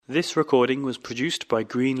This recording was produced by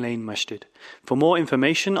Green Lane Masjid. For more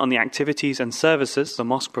information on the activities and services the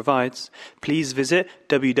mosque provides, please visit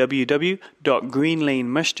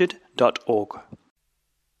www.greenlanemasjid.org.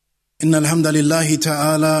 إن الحمد لله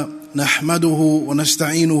تعالى نحمده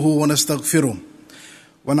ونستعينه ونستغفره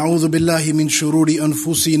ونعوذ بالله من شرور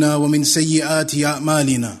أنفسنا ومن سيئات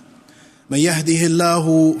أعمالنا من يهده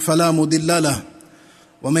الله فلا مضل له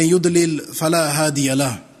ومن يضلل فلا هادي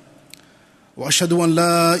له وأشهد أن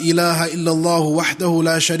لا إله إلا الله وحده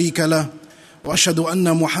لا شريك له وأشهد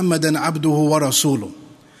أن محمدا عبده ورسوله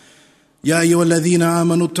يا أيها الذين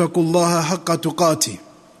آمنوا اتقوا الله حق تقاته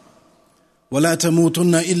ولا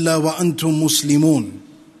تموتن إلا وأنتم مسلمون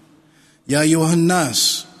يا أيها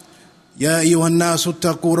الناس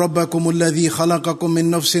اتقوا ربكم الذي خلقكم من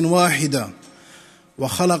نفس واحدة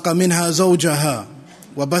وخلق منها زوجها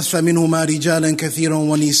وبث منهما رجالا كثيرا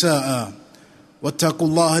ونساء واتقوا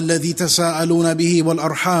الله الذي تساءلون به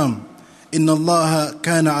والأرحام إن الله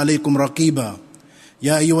كان عليكم رقيبا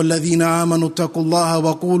يا أيها الذين آمنوا اتقوا الله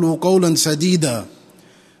وقولوا قولا سديدا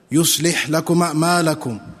يصلح لكم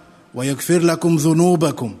أعمالكم ويغفر لكم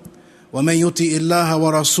ذنوبكم ومن يطع الله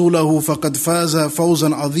ورسوله فقد فاز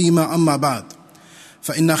فوزا عظيما أما بعد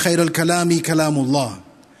فإن خير الكلام كلام الله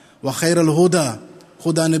وخير الهدى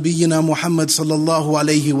هدى نبينا محمد صلى الله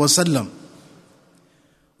عليه وسلم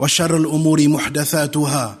وشر الأمور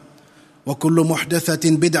محدثاتها وكل محدثة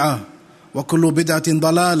بدعة وكل بدعة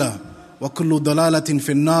ضلالة وكل ضلالة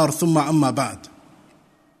في النار ثم أما بعد.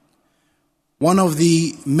 One of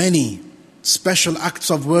the many special acts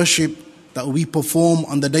of worship that we perform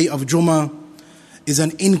on the day of Jummah is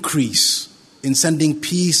an increase in sending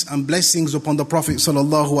peace and blessings upon the Prophet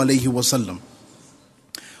sallallahu alaihi wasallam.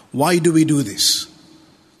 Why do we do this?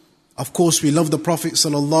 Of course, we love the Prophet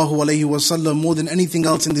sallallahu alaihi wasallam more than anything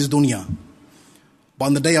else in this dunya. But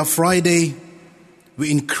on the day of Friday, we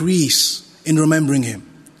increase in remembering him.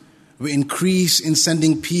 We increase in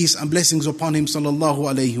sending peace and blessings upon him sallallahu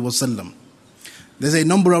alaihi wasallam. There's a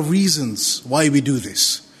number of reasons why we do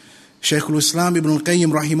this. Shaykh al-Islam Ibn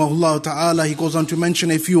al-Qayyim rahimahullah ta'ala, he goes on to mention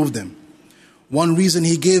a few of them. One reason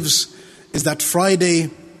he gives is that Friday,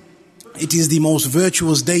 it is the most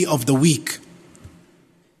virtuous day of the week.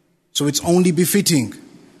 So it's only befitting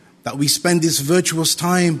that we spend this virtuous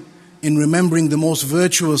time in remembering the most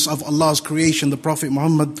virtuous of Allah's creation, the Prophet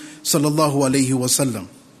Muhammad sallallahu alaihi wasallam.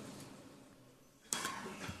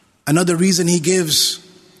 Another reason he gives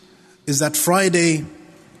is that Friday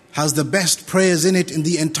has the best prayers in it in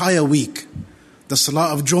the entire week. The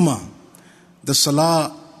Salah of Jummah, the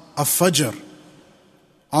Salah of Fajr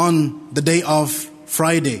on the day of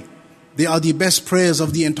Friday. They are the best prayers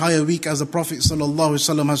of the entire week, as the Prophet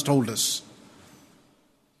ﷺ has told us.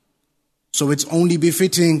 So it's only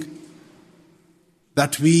befitting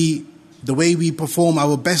that the way we perform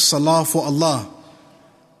our best salah for Allah,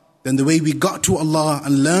 then the way we got to Allah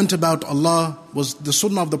and learnt about Allah was the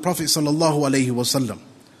sunnah of the Prophet ﷺ.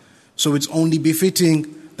 So it's only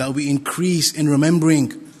befitting that we increase in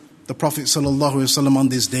remembering the Prophet ﷺ on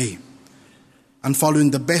this day and following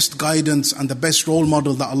the best guidance and the best role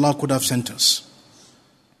model that Allah could have sent us.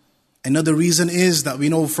 Another reason is that we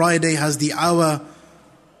know Friday has the hour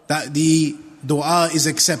that the dua is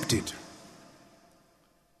accepted.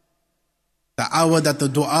 The hour that the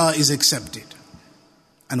dua is accepted.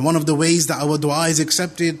 And one of the ways that our dua is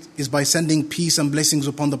accepted is by sending peace and blessings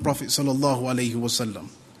upon the Prophet sallallahu alaihi wasallam.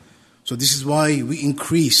 So this is why we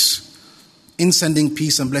increase in sending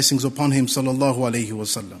peace and blessings upon him sallallahu alaihi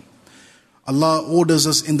wasallam. Allah orders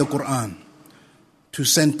us in the Quran to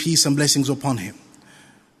send peace and blessings upon him,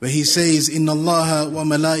 where he says, Inna Allaha wa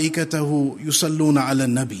malaikatahu yusalluna ala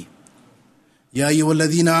nabi. Ya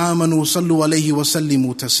ayyuhalladhina amanu sallu alayhi wa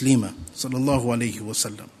sallimu taslima. Sallallahu alayhi wa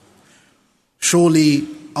sallam. Surely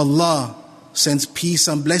Allah sends peace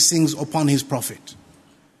and blessings upon his Prophet.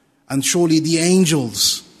 And surely the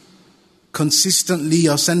angels consistently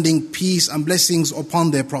are sending peace and blessings upon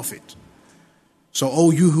their Prophet. So,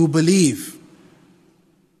 O you who believe,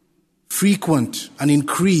 frequent and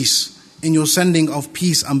increase in your sending of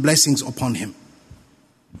peace and blessings upon him.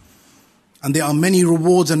 And there are many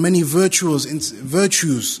rewards and many virtues in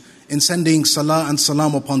sending salah and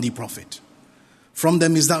salam upon the Prophet. From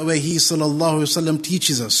them is that where he sallallahu alaihi wasallam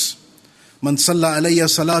teaches us, Man salla alayya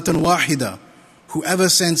salatan wahida, whoever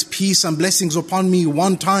sends peace and blessings upon me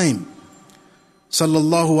one time,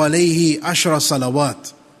 sallallahu alayhi ashra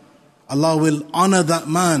salawat, Allah will honor that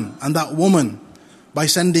man and that woman by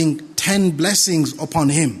sending 10 blessings upon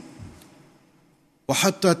him.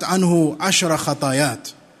 وَحَطَّتْ عَنْهُ عَشْرَ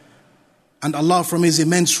خَطَايَاتٍ. And Allah, from his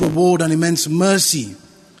immense reward and immense mercy,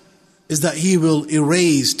 is that he will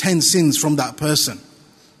erase 10 sins from that person.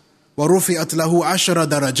 وَرُفِعَتْ لَهُ عَشَرَ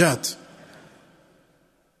دَرَجَاتٍ.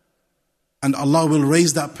 And Allah will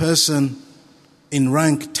raise that person in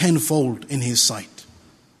rank tenfold in His sight.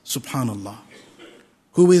 Subhanallah.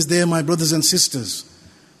 Who is there, my brothers and sisters,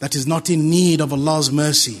 that is not in need of Allah's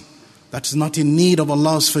mercy, that is not in need of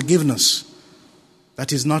Allah's forgiveness,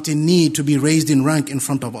 that is not in need to be raised in rank in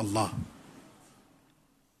front of Allah?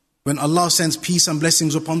 When Allah sends peace and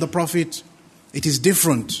blessings upon the Prophet, it is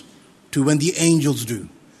different to when the angels do.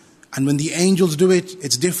 And when the angels do it,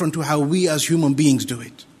 it's different to how we as human beings do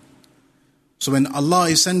it. So when Allah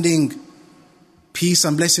is sending peace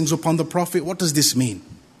and blessings upon the Prophet, what does this mean?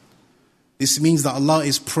 This means that Allah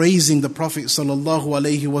is praising the Prophet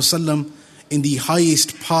ﷺ in the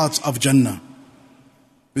highest parts of Jannah,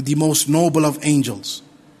 with the most noble of angels.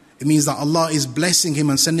 It means that Allah is blessing him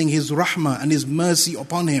and sending His rahmah and His mercy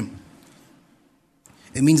upon him.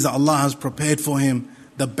 It means that Allah has prepared for him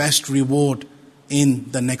the best reward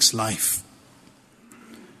in the next life.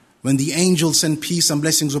 When the angels send peace and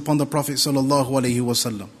blessings upon the Prophet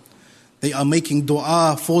ﷺ, they are making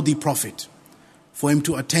dua for the Prophet, for him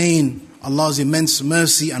to attain Allah's immense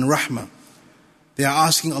mercy and rahmah. They are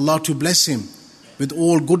asking Allah to bless him with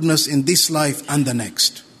all goodness in this life and the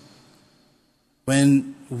next.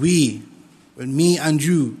 When me and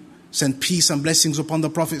you send peace and blessings upon the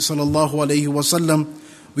Prophet ﷺ,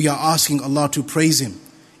 we are asking Allah to praise him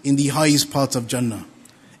in the highest parts of Jannah,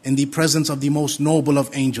 in the presence of the most noble of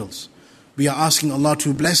angels. We are asking Allah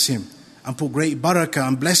to bless him and put great barakah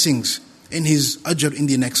and blessings in his ajr in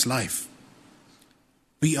the next life.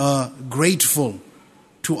 We are grateful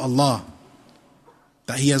to Allah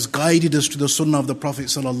that He has guided us to the sunnah of the Prophet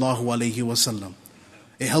ﷺ.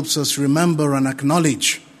 It helps us remember and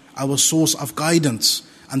acknowledge our source of guidance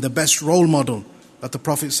and the best role model, that the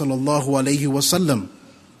Prophet ﷺ,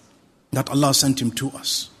 that Allah sent him to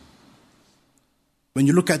us. When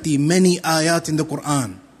you look at the many ayat in the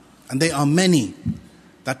Quran, and they are many,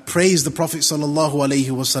 that praise the Prophet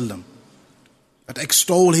ﷺ, that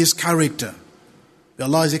extol his character,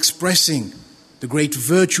 Allah is expressing the great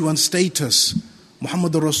virtue and status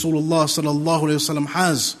Muhammadur Rasulullah sallallahu alaihi wasallam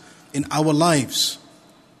has in our lives.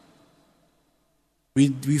 We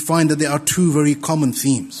find that there are two very common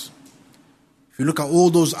themes. If you look at all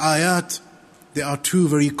those ayat, there are two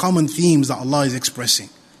very common themes that Allah is expressing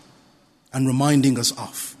and reminding us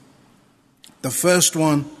of. The first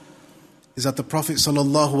one is that the Prophet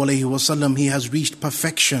sallallahu alaihi wasallam, he has reached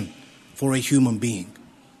perfection for a human being.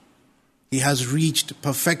 He has reached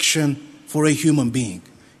perfection for a human being.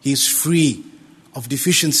 He is free of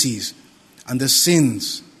deficiencies and the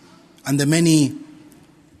sins and the many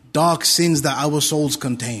dark sins that our souls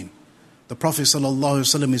contain. The Prophet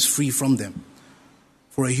ﷺ is free from them.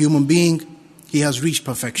 For a human being, he has reached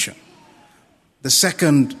perfection. The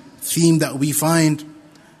second theme that we find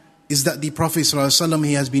is that the Prophet ﷺ,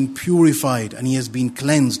 he has been purified and he has been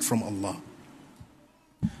cleansed from Allah.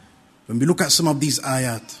 When we look at some of these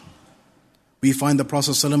ayat, we find the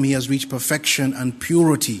Prophet ﷺ, he has reached perfection and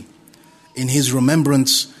purity in his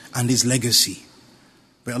remembrance and his legacy.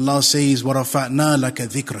 Where Allah says, وَرَفَعْنَا لَكَ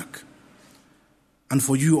ذِكْرَكَ. And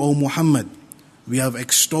for you, O Muhammad, we have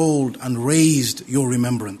extolled and raised your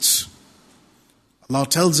remembrance. Allah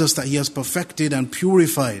tells us that He has perfected and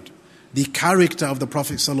purified the character of the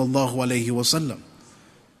Prophet sallallahu alaihi wasallam,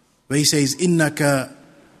 where He says, إِنَّكَ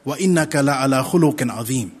وَإِنَّكَ لَعَلَى خُلُقٍ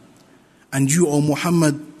عَظِيمٍ. And you, O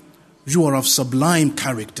Muhammad, you are of sublime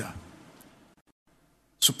character.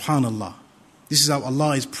 Subhanallah. This is how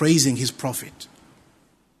Allah is praising His Prophet.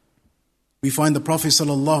 We find the Prophet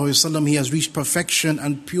sallallahu alaihi wasallam, he has reached perfection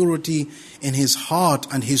and purity in his heart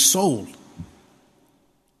and his soul.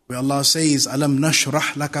 Where Allah says, أَلَمْ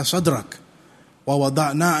نَشْرَحْ لَكَ صَدْرَكَ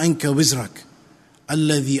وَوَضَعْنَا عَنْكَ وِزْرَكَ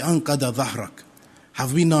الَّذِي أَنْقَدَ ظَهْرَكَ.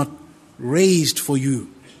 Have we not raised for you?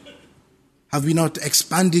 Have we not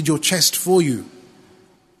expanded your chest for you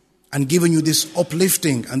and given you this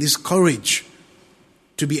uplifting and this courage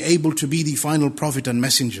to be able to be the final prophet and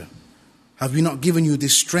messenger? Have we not given you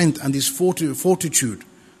this strength and this fortitude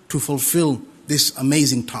to fulfill this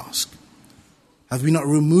amazing task? Have we not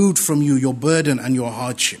removed from you your burden and your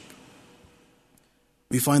hardship?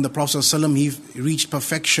 We find the Prophet ﷺ, he reached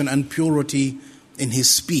perfection and purity in his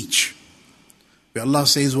speech, where Allah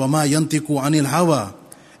says, وَمَا يَنْتِقُ عَنِ الْهَوَىٰ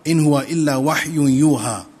إِنْ هُوَ إِلَّا وَحْيٌ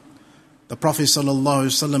يُوحَىٰ. The Prophet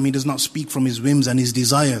ﷺ, he does not speak from his whims and his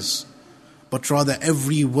desires, but rather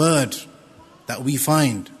every word that we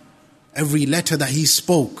find, every letter that he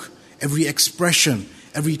spoke, every expression,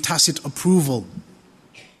 every tacit approval,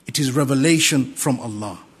 it is revelation from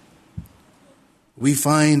Allah. We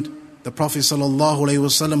find the Prophet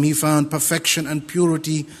ﷺ, he found perfection and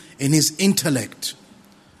purity in his intellect.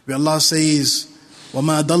 where Allah says,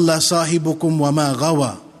 وَمَا ضَلَّ صَاحِبُكُمْ وَمَا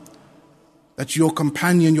غَوَى, that your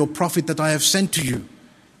companion, your prophet that I have sent to you,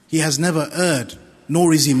 he has never erred,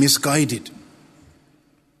 nor is he misguided.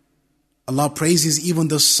 Allah praises even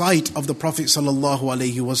the sight of the Prophet sallallahu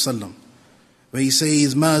alaihi wasallam, where he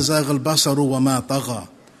says, مَا زَاغَ الْبَصَرُ وَمَا طَغَى,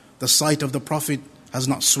 the sight of the Prophet has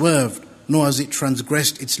not swerved, nor has it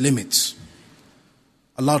transgressed its limits.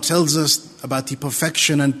 Allah tells us about the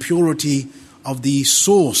perfection and purity of the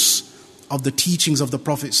source of the teachings of the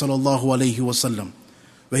Prophet sallallahu alaihi wasallam,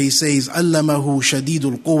 where he says, عَلَّمَهُ شَدِيدُ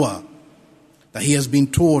الْقُوَى, that he has been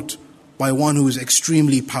taught by one who is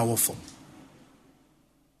extremely powerful.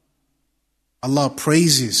 Allah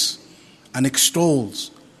praises and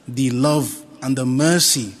extols the love and the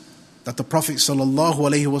mercy that the Prophet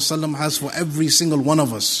ﷺ has for every single one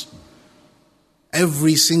of us.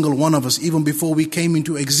 Every single one of us, even before we came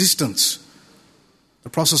into existence. The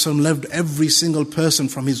Prophet ﷺ loved every single person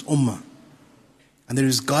from his ummah. And there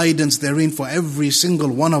is guidance therein for every single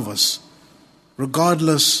one of us,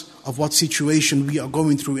 regardless of what situation we are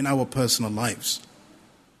going through in our personal lives.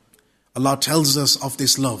 Allah tells us of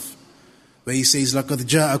this love, where He says, لَقَدْ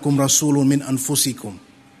جَاءَكُمْ رَسُولٌ مِّنْ أَنفُسِكُمْ,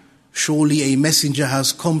 surely a messenger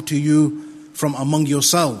has come to you from among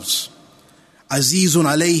yourselves. عَزِيزٌ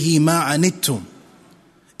عَلَيْهِ مَا عَنِتُّمْ,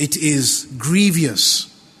 it is grievous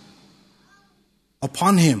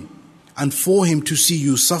upon him and for him to see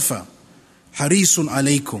you suffer. حَرِيصٌ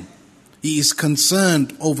عَلَيْكُمْ, he is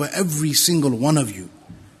concerned over every single one of you.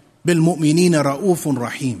 بِالْمُؤْمِنِينَ رَؤُوفٌ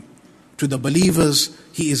رَحِيمٌ, to the believers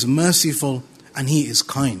he is merciful and he is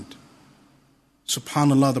kind.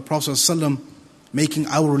 SubhanAllah, the Prophet ﷺ making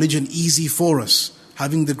our religion easy for us,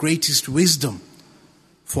 having the greatest wisdom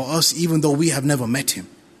for us even though we have never met him.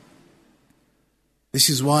 This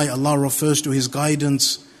is why Allah refers to his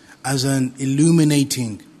guidance as an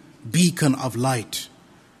illuminating beacon of light,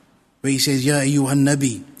 where he says, Ya ayyuhan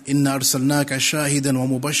nabi, inna arsalnaka shahidan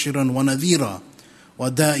wa mubashiran wa nadhira wa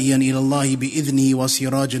da'iyan ila Allahi bi'idhnihi wa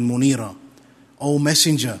sirajan munira. O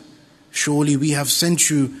messenger, surely we have sent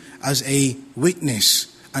you as a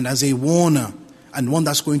witness and as a warner and one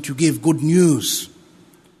that's going to give good news.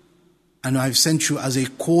 And I've sent you as a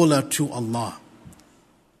caller to Allah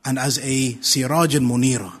and as a sirajan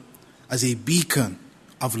munira, as a beacon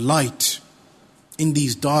of light in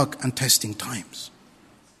these dark and testing times.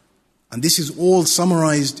 And this is all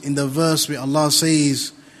summarized in the verse where Allah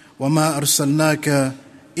says, وَمَا أَرْسَلْنَاكَ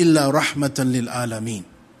إِلَّا رَحْمَةً لِلْعَالَمِينَ,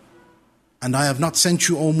 and I have not sent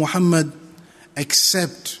you, O Muhammad,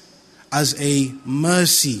 except as a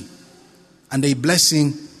mercy and a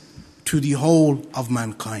blessing to the whole of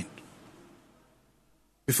mankind.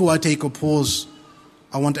 Before I take a pause,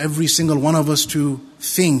 I want every single one of us to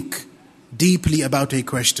think deeply about a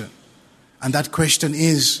question. And that question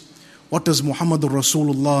is, what does Muhammadur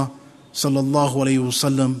Rasulullah sallallahu alayhi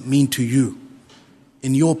wasallam mean to you?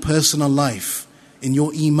 In your personal life, in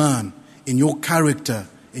your iman, in your character,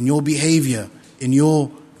 in your behavior, in your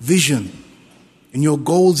vision, in your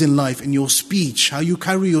goals in life, in your speech, how you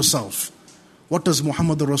carry yourself. What does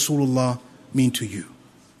Muhammadur Rasulullah mean to you?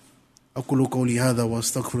 أقول قولي هذا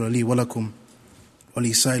وأستغفر لي ولكم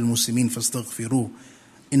ولسائر المسلمين فاستغفروه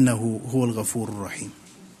إنه هو الغفور الرحيم.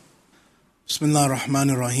 بسم الله الرحمن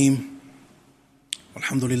الرحيم.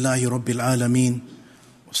 الحمد لله رب العالمين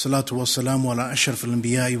والصلاة والسلام على أشرف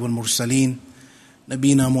الأنبياء والمرسلين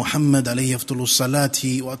نبينا محمد عليه أفضل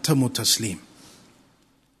الصلاة وأتم التسليم.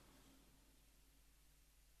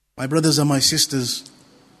 My brothers and my sisters,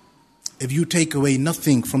 if you take away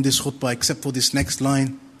nothing from this khutbah except for this next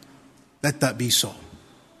line, let that be so.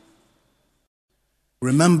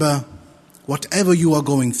 Remember, whatever you are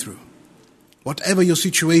going through, whatever your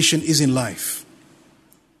situation is in life,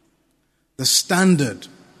 the standard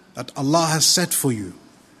that Allah has set for you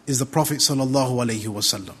is the Prophet sallallahu alaihi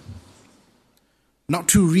wasallam. Not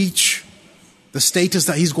to reach the status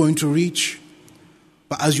that he's going to reach,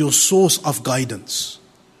 but as your source of guidance.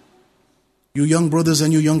 You young brothers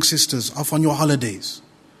and you young sisters off on your holidays,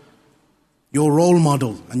 your role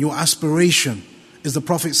model and your aspiration is the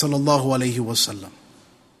Prophet sallallahu alaihi wasallam.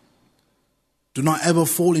 Do not ever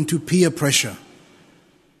fall into peer pressure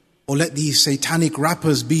or let these satanic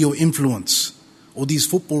rappers be your influence, or these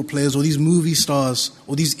football players or these movie stars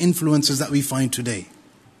or these influencers that we find today.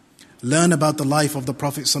 Learn about the life of the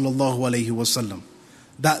Prophet sallallahu alaihi wasallam.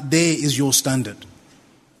 That there is your standard.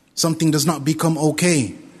 Something does not become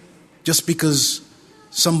okay just because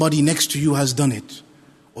somebody next to you has done it,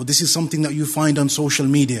 or this is something that you find on social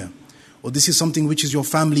media, or this is something which is your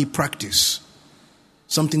family practice.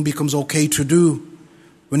 Something becomes okay to do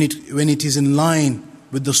when it is in line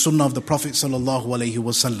with the sunnah of the Prophet sallallahu alaihi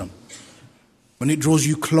wasallam. when it draws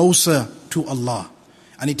you closer to Allah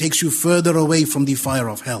and it takes you further away from the fire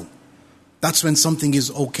of hell. That's when something is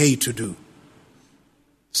okay to do.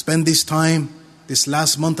 Spend this time, this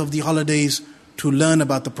last month of the holidays, to learn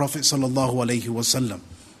about the Prophet sallallahu alaihi wasallam.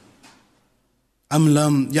 Am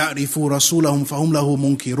lam ya'rifu rasulahum fahum lahu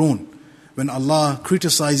munkirun. When Allah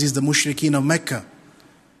criticizes the mushrikeen of Mecca,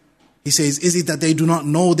 He says, is it that they do not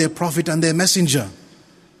know their prophet and their messenger?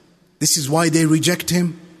 This is why they reject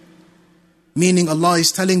him? Meaning Allah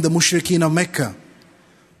is telling the mushrikeen of Mecca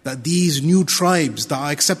that these new tribes that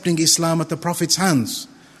are accepting Islam at the Prophet's hands,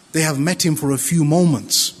 they have met him for a few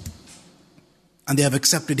moments and they have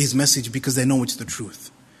accepted his message because they know it's the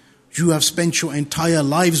truth. You have spent your entire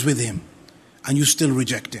lives with him and you still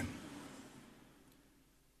reject him.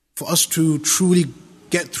 For us to truly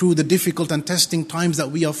get through the difficult and testing times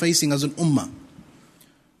that we are facing as an ummah,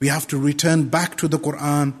 we have to return back to the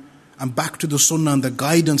Quran and back to the Sunnah and the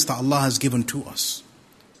guidance that Allah has given to us.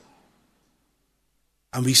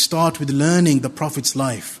 And we start with learning the Prophet's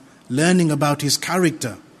life, learning about his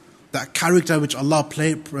character, that character which Allah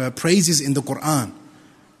praises in the Quran,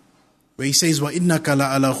 where He says, وَإِنَّكَ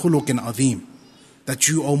لَعَلَى خُلُقٍ عَظِيمٍ, that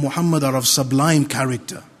you, O Muhammad, are of sublime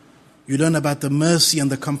character. You learn about the mercy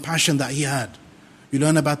and the compassion that he had. You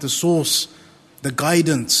learn about the source, the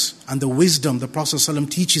guidance and the wisdom the Prophet ﷺ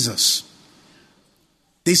teaches us.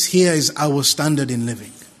 This here is our standard in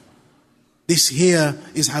living. This here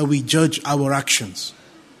is how we judge our actions.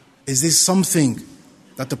 Is this something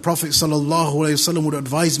that the Prophet ﷺ would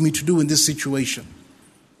advise me to do in this situation?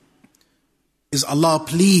 Is Allah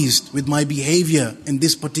pleased with my behavior in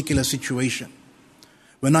this particular situation?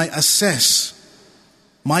 When I assess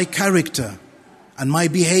my character and my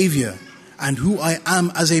behavior and who I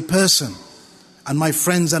am as a person and my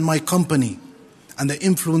friends and my company and the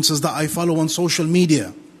influences that I follow on social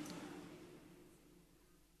media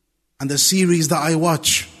and the series that I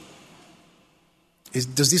watch,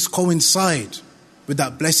 does this coincide with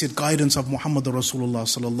that blessed guidance of Muhammad Rasulullah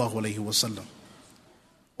sallallahu alaihi wasallam?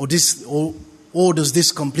 Or does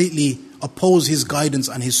this completely oppose his guidance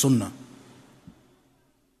and his sunnah?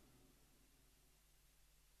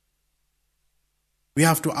 We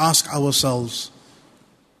have to ask ourselves,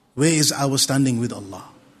 where is our standing with Allah?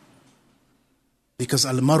 Because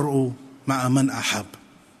al-mar'u ma'a man ahab.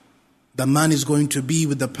 The man is going to be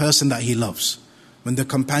with the person that he loves. When the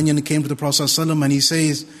companion came to the Prophet ﷺ and he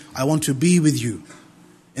says, I want to be with you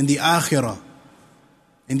in the akhirah,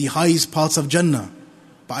 in the highest parts of Jannah,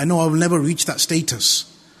 but I know I will never reach that status.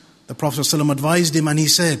 The Prophet ﷺ advised him and he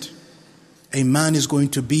said, a man is going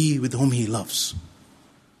to be with whom he loves.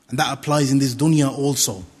 And that applies in this dunya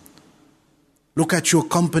also. Look at your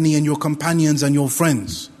company and your companions and your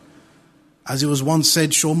friends. As it was once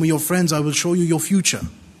said, show me your friends, I will show you your future.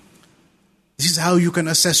 This is how you can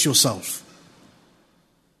assess yourself.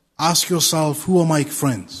 Ask yourself, who are my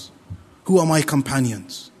friends? Who are my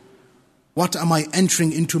companions? What am I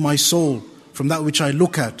entering into my soul from that which I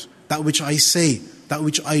look at, that which I say, that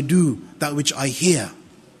which I do, that which I hear?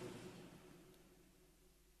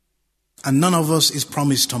 And none of us is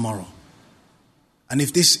promised tomorrow. And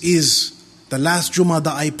if this is the last Jummah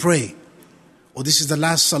that I pray, or this is the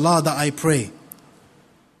last Salah that I pray,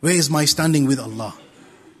 where is my standing with Allah?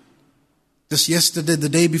 Just yesterday, the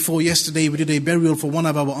day before yesterday, we did a burial for one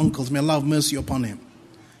of our uncles. May Allah have mercy upon him.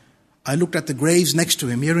 I looked at the graves next to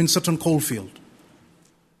him here in Sutton Coldfield.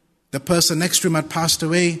 The person next to him had passed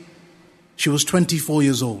away. She was 24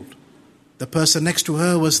 years old. The person next to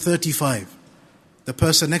her was 35. The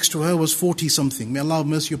person next to her was 40-something. May Allah have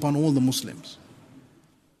mercy upon all the Muslims.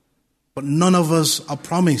 But none of us are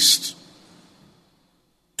promised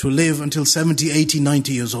to live until 70, 80,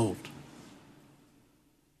 90 years old.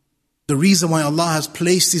 The reason why Allah has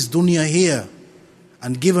placed this dunya here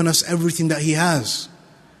and given us everything that He has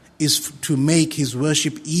is to make His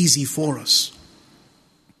worship easy for us.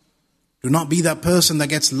 Do not be that person that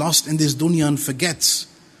gets lost in this dunya and forgets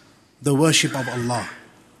the worship of Allah.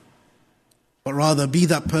 But rather be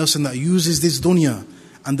that person that uses this dunya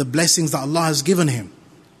and the blessings that Allah has given him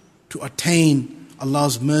to attain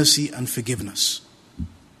Allah's mercy and forgiveness.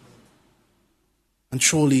 And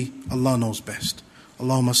surely Allah knows best.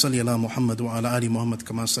 Allahumma salli ala Muhammad wa ala ali Muhammad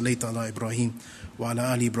kama sallaita ala Ibrahim wa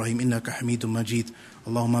ala ali Ibrahim innaka Hamidum Majid.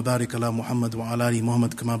 Allahumma barik ala Muhammad wa ala ali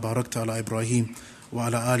Muhammad kama barakta ala Ibrahim wa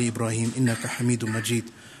ala ali Ibrahim innaka Hamidum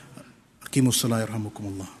Majid. Aqimus salat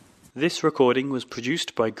yarhamukumullah. This recording was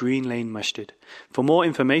produced by Green Lane Masjid. For more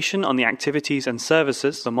information on the activities and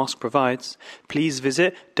services the mosque provides, please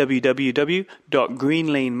visit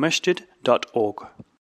www.greenlanemasjid.org.